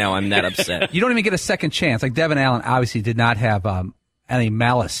myself right now. I'm that upset. You don't even get a second chance. Like Devon Allen obviously did not have any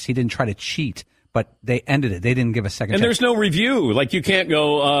malice. He didn't try to cheat, but they ended it. They didn't give a second chance. And there's no review. Like you can't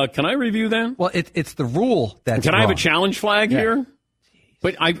go, can I review that? Well, it's the rule that's Can wrong. I have a challenge flag here?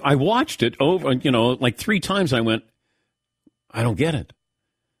 But I watched it over, 3 times. I went, I don't get it.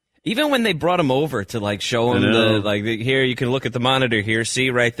 Even when they brought him over to show him here, you can look at the monitor here, see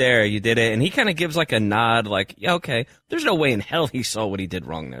right there, you did it. And he kind of gives a nod yeah, okay. There's no way in hell he saw what he did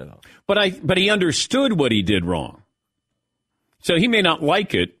wrong there though. But he understood what he did wrong. So he may not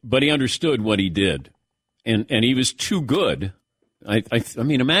like it, but he understood what he did. And he was too good. I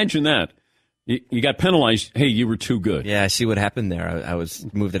mean, imagine that. You got penalized. Hey, you were too good. Yeah, I see what happened there. I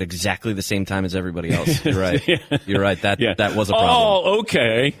was moved at exactly the same time as everybody else. You're right. You're right. That was a problem. Oh,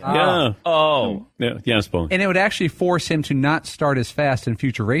 okay. Yeah. Oh. Yeah, yes, Paul. And it would actually force him to not start as fast in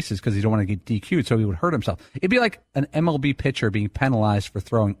future races because he don't want to get DQ'd, so he would hurt himself. It'd be like an MLB pitcher being penalized for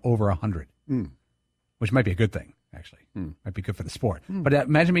throwing over 100, which might be a good thing, actually. Might be good for the sport. But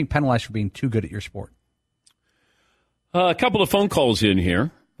imagine being penalized for being too good at your sport. A couple of phone calls in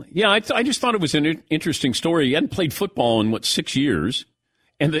here. Yeah, I just thought it was an interesting story. He hadn't played football in, 6 years?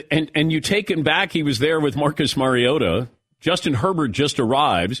 And you take him back, he was there with Marcus Mariota. Justin Herbert just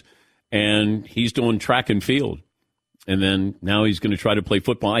arrives, and he's doing track and field. And then now he's going to try to play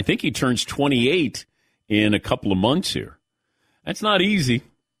football. I think he turns 28 in a couple of months here. That's not easy.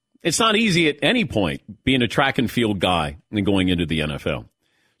 It's not easy at any point being a track and field guy and going into the NFL.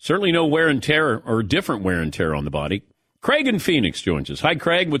 Certainly no wear and tear or different wear and tear on the body. Craig in Phoenix joins us. Hi,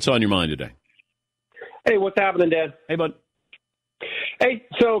 Craig. What's on your mind today? Hey, what's happening, Dan? Hey, bud. Hey,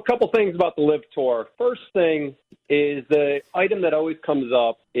 so a couple things about the Live Tour. First thing is the item that always comes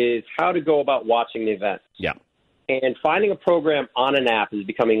up is how to go about watching the event. Yeah. And finding a program on an app is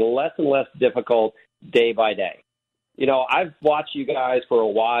becoming less and less difficult day by day. I've watched you guys for a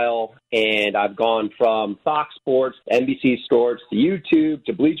while, and I've gone from Fox Sports to NBC Sports to YouTube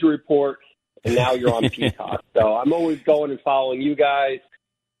to Bleacher Report, and now you're on Peacock. So I'm always going and following you guys.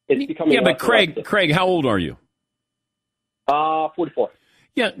 It's becoming but Craig, how old are you? 44.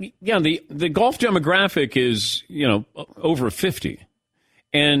 Yeah. The golf demographic is over 50,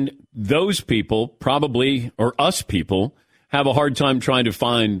 and those people probably, or us people, have a hard time trying to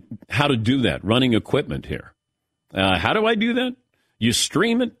find how to do that. Running equipment here. How do I do that? You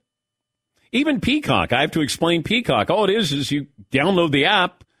stream it. Even Peacock, I have to explain Peacock. All it is you download the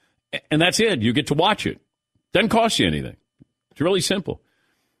app. And that's it. You get to watch it. Doesn't cost you anything. It's really simple.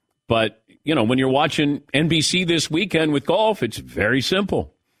 But, when you're watching NBC this weekend with golf, it's very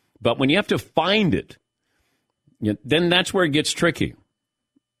simple. But when you have to find it, then that's where it gets tricky.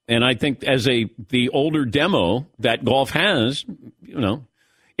 And I think as the older demo that golf has,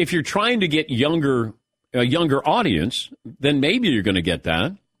 if you're trying to get a younger audience, then maybe you're going to get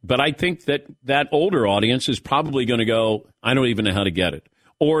that. But I think that older audience is probably going to go, I don't even know how to get it.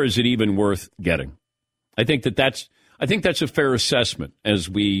 Or is it even worth getting? I think that's a fair assessment as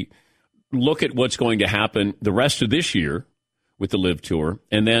we look at what's going to happen the rest of this year with the Live Tour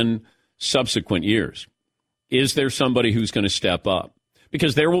and then subsequent years. Is there somebody who's going to step up?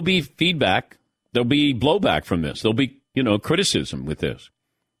 Because there will be feedback. There'll be blowback from this. There'll be, criticism with this.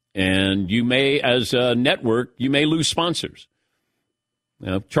 And you may, as a network, you may lose sponsors.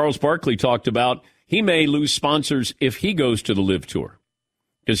 Charles Barkley talked about he may lose sponsors if he goes to the Live Tour.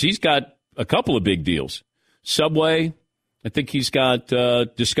 Because he's got a couple of big deals. Subway, I think he's got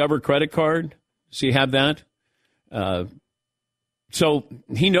Discover credit card. Does he have that? So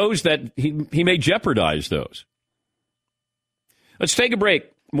he knows that he may jeopardize those. Let's take a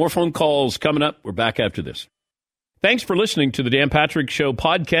break. More phone calls coming up. We're back after this. Thanks for listening to the Dan Patrick Show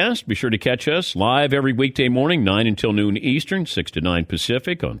podcast. Be sure to catch us live every weekday morning, 9 until noon Eastern, 6 to 9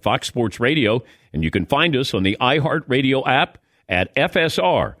 Pacific on Fox Sports Radio. And you can find us on the iHeartRadio app at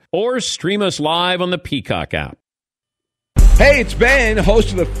FSR or stream us live on the Peacock app. Hey, it's Ben,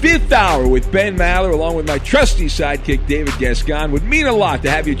 host of the Fifth Hour with Ben Maller, along with my trusty sidekick, David Gascon. Would mean a lot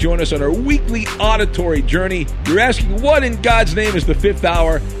to have you join us on our weekly auditory journey. You're asking, what in God's name is the Fifth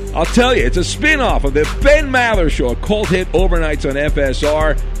Hour? I'll tell you, it's a spin-off of the Ben Maller Show, a cult hit overnights on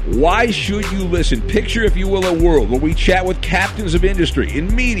FSR. Why should you listen? Picture, if you will, a world where we chat with captains of industry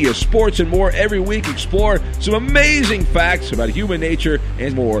in media, sports, and more every week. Explore some amazing facts about human nature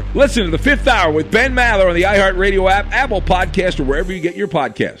and more. Listen to the Fifth Hour with Ben Maller on the iHeartRadio app, Apple Podcast, or wherever you get your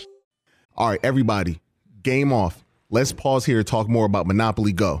podcasts. All right, everybody, game off. Let's pause here to talk more about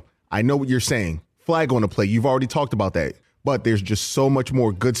Monopoly Go. I know what you're saying. Flag on the play. You've already talked about that. But there's just so much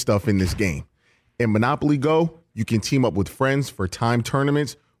more good stuff in this game. In Monopoly Go, you can team up with friends for time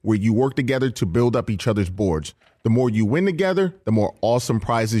tournaments where you work together to build up each other's boards. The more you win together, the more awesome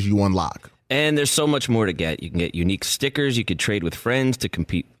prizes you unlock. And there's so much more to get. You can get unique stickers. You could trade with friends to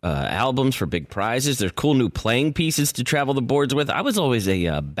compete albums for big prizes. There's cool new playing pieces to travel the boards with. I was always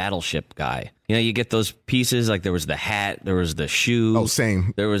a battleship guy. You know, you get those pieces, like there was the hat, there was the shoe. Oh,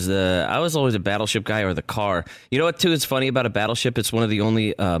 same. I was always a battleship guy, or the car. You know what, too, is funny about a battleship? It's one of the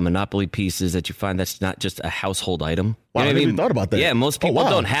only Monopoly pieces that you find that's not just a household item. Wow, You know I what never even thought about that. Yeah, most people wow.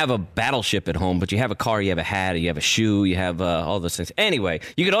 don't have a battleship at home, but you have a car, you have a hat, you have a shoe, you have all those things. Anyway,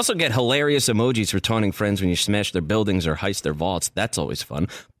 you could also get hilarious emojis for taunting friends when you smash their buildings or heist their vaults. That's always fun.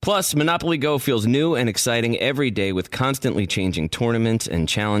 Plus, Monopoly Go feels new and exciting every day with constantly changing tournaments and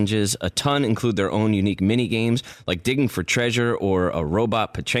challenges. A ton include their own unique mini games like digging for treasure or a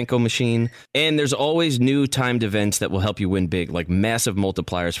robot Pachinko machine. And there's always new timed events that will help you win big, like massive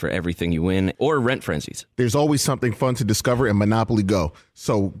multipliers for everything you win or rent frenzies. There's always something fun to discover in Monopoly Go.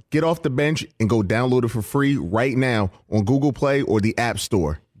 So get off the bench and go download it for free right now on Google Play or the App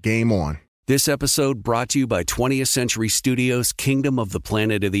Store. Game on. This episode brought to you by 20th Century Studios' Kingdom of the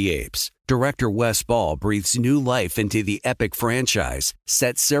Planet of the Apes. Director Wes Ball breathes new life into the epic franchise,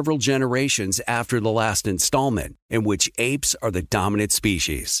 set several generations after the last installment, in which apes are the dominant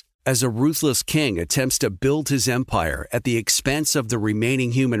species. As a ruthless king attempts to build his empire at the expense of the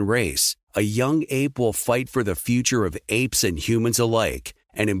remaining human race, a young ape will fight for the future of apes and humans alike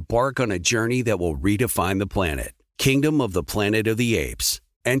and embark on a journey that will redefine the planet. Kingdom of the Planet of the Apes.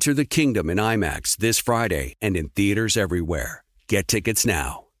 Enter the kingdom in IMAX this Friday and in theaters everywhere. Get tickets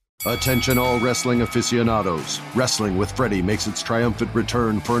now. Attention all wrestling aficionados. Wrestling with Freddie makes its triumphant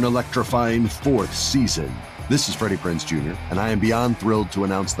return for an electrifying 4th season. This is Freddie Prinze Jr., and I am beyond thrilled to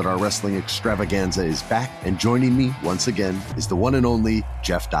announce that our wrestling extravaganza is back, and joining me once again is the one and only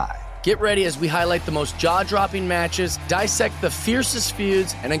Jeff Dye. Get ready as we highlight the most jaw-dropping matches, dissect the fiercest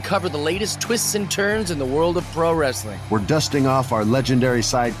feuds, and uncover the latest twists and turns in the world of pro wrestling. We're dusting off our legendary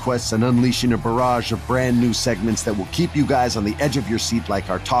side quests and unleashing a barrage of brand new segments that will keep you guys on the edge of your seat like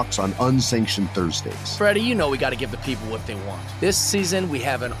our talks on Unsanctioned Thursdays. Freddie, you know we got to give the people what they want. This season, we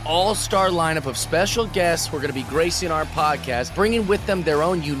have an all-star lineup of special guests who are going to be gracing our podcast, bringing with them their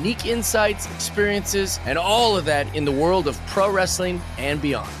own unique insights, experiences, and all of that in the world of pro wrestling and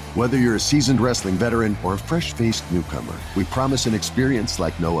beyond. Whether you're a seasoned wrestling veteran or a fresh-faced newcomer, we promise an experience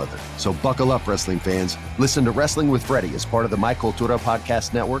like no other. So buckle up, wrestling fans. Listen to Wrestling with Freddie as part of the My Cultura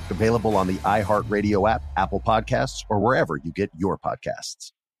Podcast Network, available on the iHeartRadio app, Apple Podcasts, or wherever you get your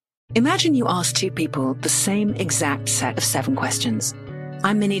podcasts. Imagine you ask two people the same exact set of 7 questions.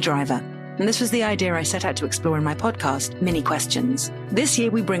 I'm Minnie Driver, and this was the idea I set out to explore in my podcast, Mini Questions. This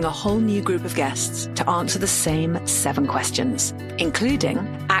year, we bring a whole new group of guests to answer the same 7 questions, including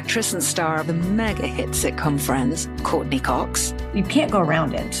actress and star of the mega-hit sitcom Friends, Courtney Cox. You can't go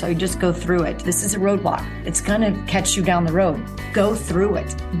around it, so you just go through it. This is a roadblock. It's going to catch you down the road. Go through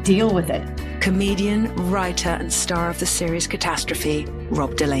it. Deal with it. Comedian, writer, and star of the series Catastrophe,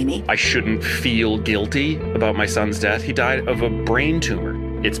 Rob Delaney. I shouldn't feel guilty about my son's death. He died of a brain tumor.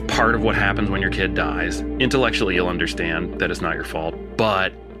 It's part of what happens when your kid dies. Intellectually, you'll understand that it's not your fault,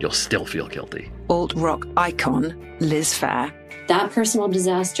 but you'll still feel guilty. Alt-rock icon, Liz Phair. That personal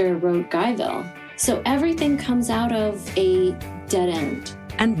disaster wrote Guyville. So everything comes out of a dead end.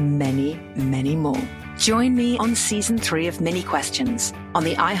 And many, many more. Join me on Season 3 of Mini Questions on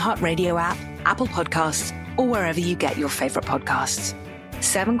the iHeartRadio app, Apple Podcasts, or wherever you get your favorite podcasts.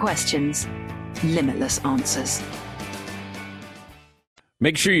 7 questions, limitless answers.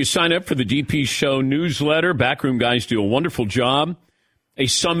 Make sure you sign up for the DP Show newsletter. Backroom guys do a wonderful job. A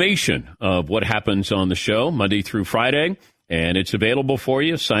summation of what happens on the show Monday through Friday. And it's available for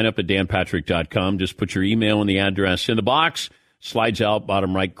you. Sign up at danpatrick.com. Just put your email and the address in the box. Slides out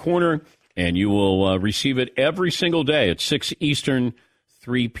bottom right corner, and you will receive it every single day at 6 Eastern,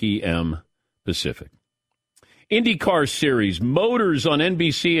 3 p.m. Pacific. IndyCar Series, Motors on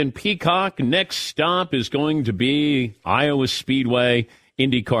NBC and Peacock. Next stop is going to be Iowa Speedway.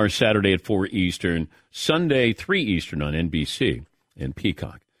 IndyCar Saturday at 4 Eastern. Sunday, 3 Eastern on NBC and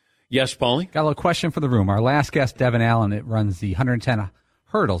Peacock. Yes, Paulie? Got a little question for the room. Our last guest, Devon Allen, it runs the 110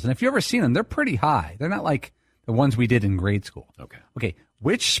 hurdles. And if you've ever seen them, they're pretty high. They're not like the ones we did in grade school. Okay.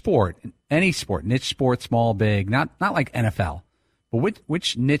 Which sport, any sport, niche sport, small, big, not like NFL, but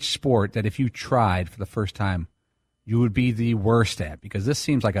which niche sport that if you tried for the first time, you would be the worst at? Because this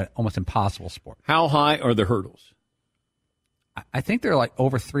seems like an almost impossible sport. How high are the hurdles? I think they're like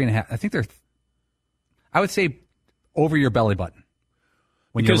over 3.5. I would say over your belly button.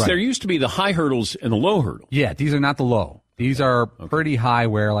 Because there used to be the high hurdles and the low hurdles. Yeah, these are not the low. These are pretty high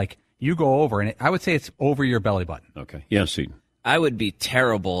where, like, you go over, and I would say it's over your belly button. Okay. Yes, Eden. I would be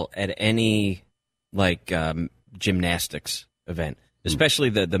terrible at any, like, gymnastics event,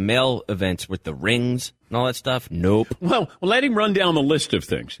 especially the male events with the rings and all that stuff. Nope. Well, let him run down the list of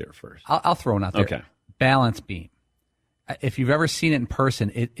things here first. I'll throw one out there. Okay. Balance beam. If you've ever seen it in person,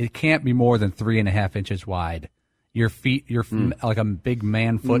 it can't be more than 3.5 inches wide. Your feet, like a big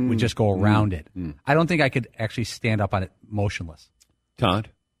man foot would just go around it. I don't think I could actually stand up on it motionless. Todd?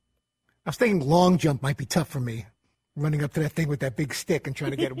 I was thinking long jump might be tough for me. Running up to that thing with that big stick and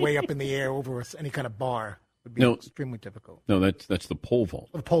trying to get way up in the air over any kind of bar would be extremely difficult. No, that's the pole vault.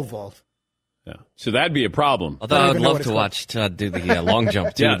 The pole vault. Yeah. So that'd be a problem. Although I would love to watch Todd do the long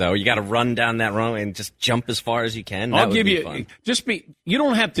jump, too, though. You got to run down that runway and just jump as far as you can. I'll give you, you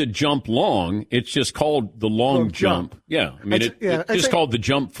don't have to jump long. It's just called the long jump. Yeah. I mean, it's just called the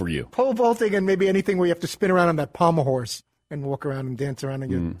jump for you. Pole vaulting and maybe anything where you have to spin around on that pommel horse and walk around and dance around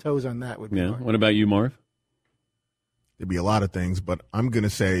on your toes on that would be fun. What about you, Marv? There'd be a lot of things, but I'm going to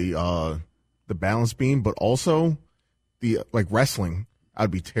say the balance beam, but also the wrestling.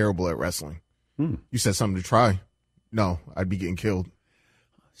 I'd be terrible at wrestling. You said something to try. No, I'd be getting killed.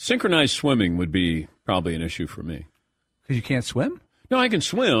 Synchronized swimming would be probably an issue for me. Because you can't swim? No, I can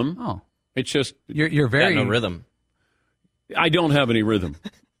swim. Oh. It's just... You're very... Got no rhythm. I don't have any rhythm.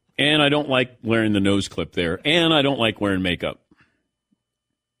 And I don't like wearing the nose clip there. And I don't like wearing makeup.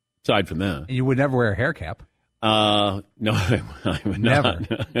 Aside from that. You would never wear a hair cap. No, I would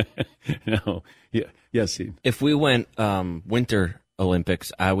not. Never. No. Yeah. Yes, Steve. If we went Winter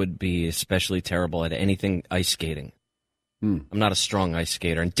Olympics, I would be especially terrible at anything ice skating. I'm not a strong ice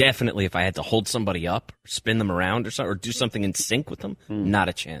skater. And definitely if I had to hold somebody up, or spin them around or do something in sync with them, not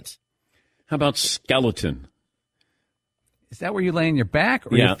a chance. How about skeleton? Is that where you lay on your back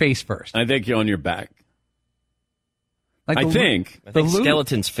or your face first? I think you're on your back. I think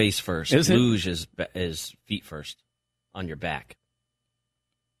skeleton's face first. Luge is feet first on your back.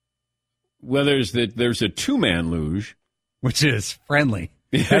 Well, there's a two-man luge. Which is friendly.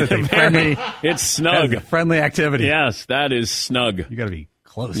 That is a friendly. It's snug. That is a friendly activity. Yes, that is snug. You got to be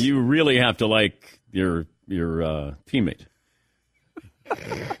close. You really have to like your teammate.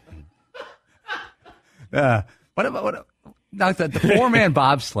 What about the four-man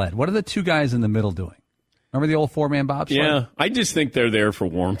bobsled? What are the two guys in the middle doing? Remember the old four-man bobsled? Yeah, I just think they're there for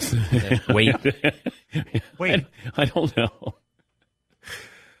warmth. Wait. I don't know.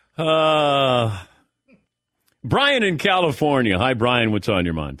 Brian in California. Hi, Brian. What's on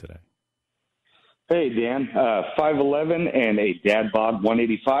your mind today? Hey, Dan. 5'11" and a dad bod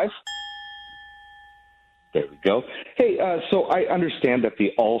 185. There we go. Hey, so I understand that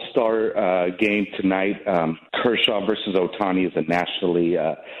the All-Star game tonight, Kershaw versus Ohtani, is a nationally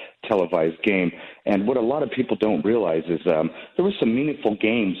televised game. And what a lot of people don't realize is there were some meaningful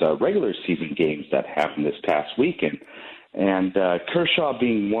games, regular season games that happened this past weekend. And Kershaw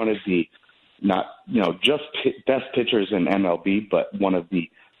being one of the not, just best pitchers in MLB, but one of the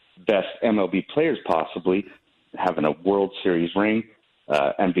best MLB players possibly, having a World Series ring,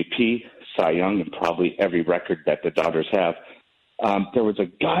 MVP, Cy Young, and probably every record that the Dodgers have. There was a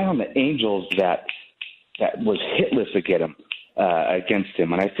guy on the Angels that was hitless against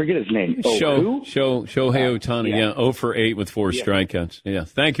him, and I forget his name. Shohei Ohtani, 0 for 8 with 4 strikeouts. Yeah,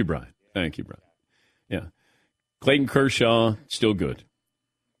 thank you, Brian. Yeah. Clayton Kershaw, still good.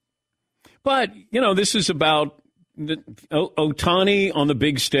 But, this is about Ohtani on the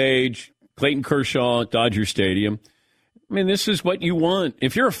big stage, Clayton Kershaw at Dodger Stadium. I mean, this is what you want.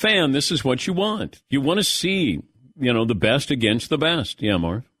 If you're a fan, this is what you want. You want to see, the best against the best. Yeah,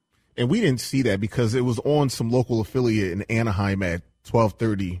 Marv. And we didn't see that because it was on some local affiliate in Anaheim at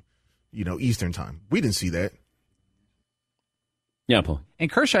 12:30, Eastern time. We didn't see that. Yeah, Paul. And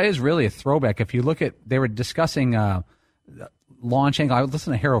Kershaw is really a throwback. If you look at, they were discussing launch angle. I was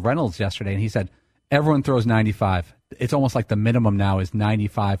listening to Harold Reynolds yesterday, and he said everyone throws 95. It's almost like the minimum now is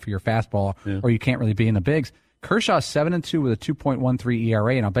 95 for your fastball, or you can't really be in the bigs. Kershaw's 7-2 with a 2.13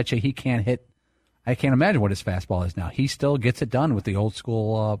 ERA, and I'll bet you he can't hit. I can't imagine what his fastball is now. He still gets it done with the old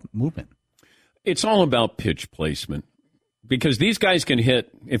school movement. It's all about pitch placement because these guys can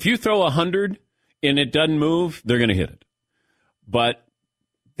hit. If you throw 100 and it doesn't move, they're going to hit it. But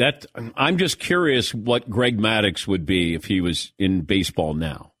I'm just curious what Greg Maddux would be if he was in baseball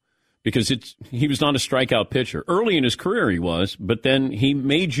now, because he was not a strikeout pitcher. Early in his career he was, but then he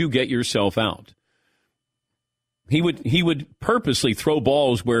made you get yourself out. He would purposely throw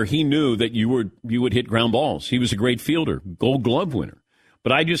balls where he knew that you would hit ground balls. He was a great fielder, Gold Glove winner.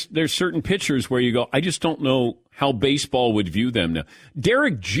 But there's certain pitchers where you go, I just don't know how baseball would view them now.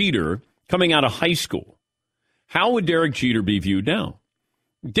 Derek Jeter, coming out of high school, how would Derek Jeter be viewed now?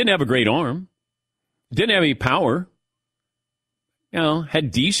 Didn't have a great arm. Didn't have any power.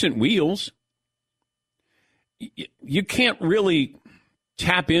 Had decent wheels. You can't really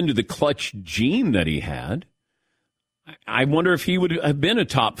tap into the clutch gene that he had. I wonder if he would have been a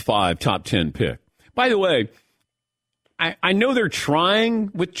top 5, top 10 pick. By the way, I know they're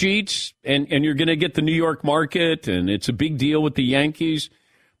trying with Jeets, and you're going to get the New York market, and it's a big deal with the Yankees.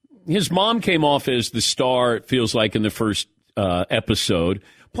 His mom came off as the star, it feels like, in the first episode.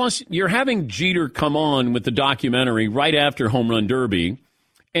 Plus, you're having Jeter come on with the documentary right after Home Run Derby,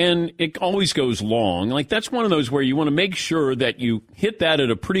 and it always goes long. Like, that's one of those where you want to make sure that you hit that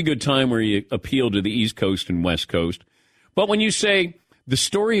at a pretty good time where you appeal to the East Coast and West Coast. But when you say the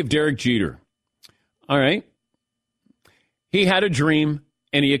story of Derek Jeter, all right, he had a dream,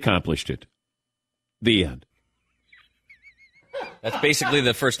 and he accomplished it. The end. That's basically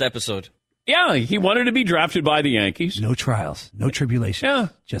the first episode. Yeah, he wanted to be drafted by the Yankees. No trials, no tribulations. Yeah.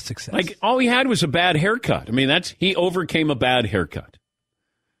 Just success. Like, all he had was a bad haircut. I mean, he overcame a bad haircut.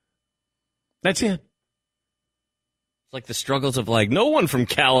 That's it. It's like the struggles of, like, no one from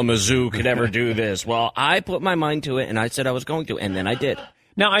Kalamazoo could ever do this. Well, I put my mind to it, and I said I was going to, and then I did.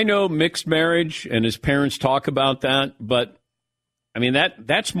 Now, I know mixed marriage, and his parents talk about that, but, I mean,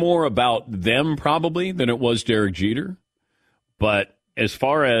 that's more about them probably than it was Derek Jeter. But as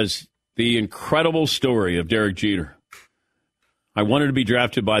far as the incredible story of Derek Jeter, I wanted to be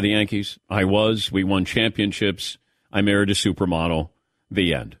drafted by the Yankees. I was. We won championships. I married a supermodel.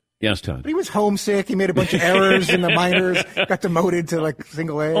 The end. Yes, Todd. He was homesick. He made a bunch of errors in the minors. Got demoted to like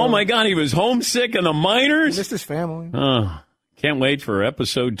single A. Oh my God, he was homesick in the minors. He missed his family. Can't wait for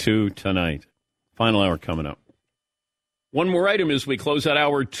episode 2 tonight. Final hour coming up. One more item as we close out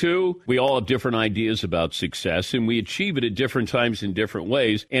hour 2. We all have different ideas about success, and we achieve it at different times in different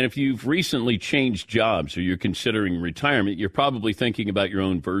ways. And if you've recently changed jobs or you're considering retirement, you're probably thinking about your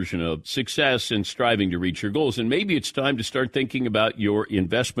own version of success and striving to reach your goals. And maybe it's time to start thinking about your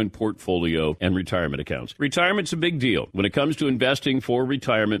investment portfolio and retirement accounts. Retirement's a big deal. When it comes to investing for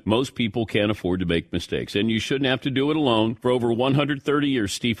retirement, most people can't afford to make mistakes, and you shouldn't have to do it alone. For over 130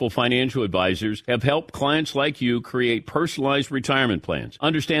 years, Stifel Financial Advisors have helped clients like you create personalized retirement plans,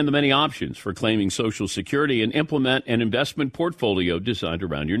 understand the many options for claiming Social Security, and implement an investment portfolio designed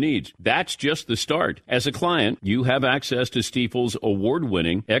around your needs. That's just the start. As a client, you have access to Stifel's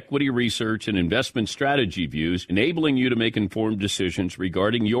award-winning equity research and investment strategy views, enabling you to make informed decisions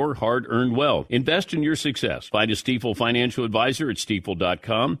regarding your hard-earned wealth. Invest in your success. Find a Stifel Financial Advisor at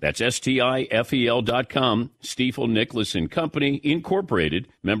stifel.com. That's STIFEL.com. Stifel Nicholas and Company, Incorporated,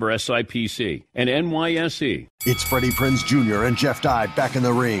 member SIPC, and NYSE. It's Freddie Prinze Jr. and Jeff Dye back in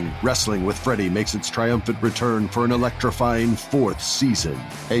the ring. Wrestling with Freddie makes its triumphant return for an electrifying 4th season.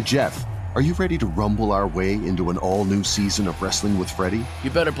 Hey, Jeff, are you ready to rumble our way into an all-new season of Wrestling with Freddie? You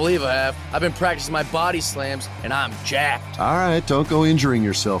better believe I have. I've been practicing my body slams, and I'm jacked. All right, don't go injuring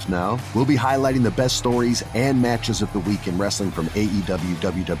yourself now. We'll be highlighting the best stories and matches of the week in wrestling from AEW,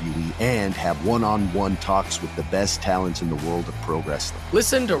 WWE, and have one-on-one talks with the best talents in the world of pro wrestling.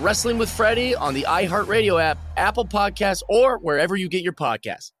 Listen to Wrestling with Freddie on the iHeartRadio app, Apple Podcasts, or wherever you get your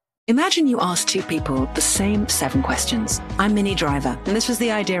podcasts. Imagine you ask 2 people the same 7 questions. I'm Minnie Driver, and this was the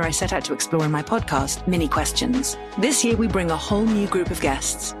idea I set out to explore in my podcast, Mini Questions. This year, we bring a whole new group of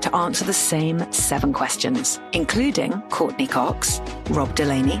guests to answer the same 7 questions, including Courtney Cox, Rob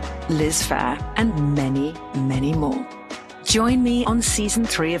Delaney, Liz Phair, and many, many more. Join me on Season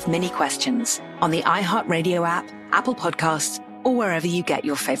 3 of Mini Questions on the iHeartRadio app, Apple Podcasts, or wherever you get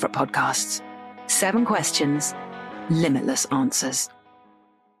your favorite podcasts. 7 questions, limitless answers.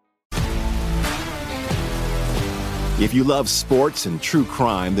 If you love sports and true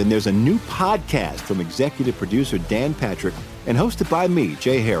crime, then there's a new podcast from executive producer Dan Patrick and hosted by me,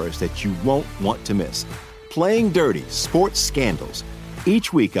 Jay Harris, that you won't want to miss. Playing Dirty: Sports Scandals.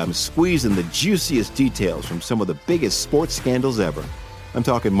 Each week, I'm squeezing the juiciest details from some of the biggest sports scandals ever. I'm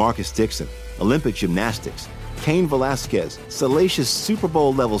talking Marcus Dixon, Olympic gymnastics, Cain Velasquez, salacious Super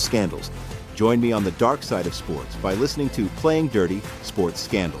Bowl-level scandals. Join me on the dark side of sports by listening to Playing Dirty: Sports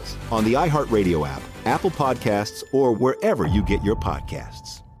Scandals on the iHeartRadio app, Apple Podcasts, or wherever you get your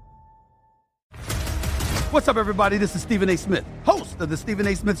podcasts. What's up, everybody? This is Stephen A. Smith, host of the Stephen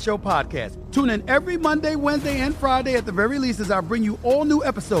A. Smith Show podcast. Tune in every Monday, Wednesday, and Friday at the very least as I bring you all new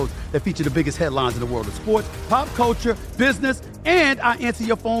episodes that feature the biggest headlines in the world of sports, pop culture, business, and I answer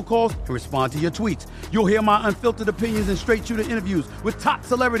your phone calls and respond to your tweets. You'll hear my unfiltered opinions and straight-shooter interviews with top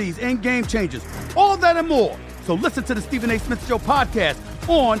celebrities and game changers. All that and more. So listen to the Stephen A. Smith Show podcast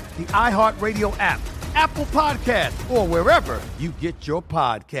on the iHeartRadio app, Apple Podcasts, or wherever you get your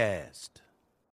podcast.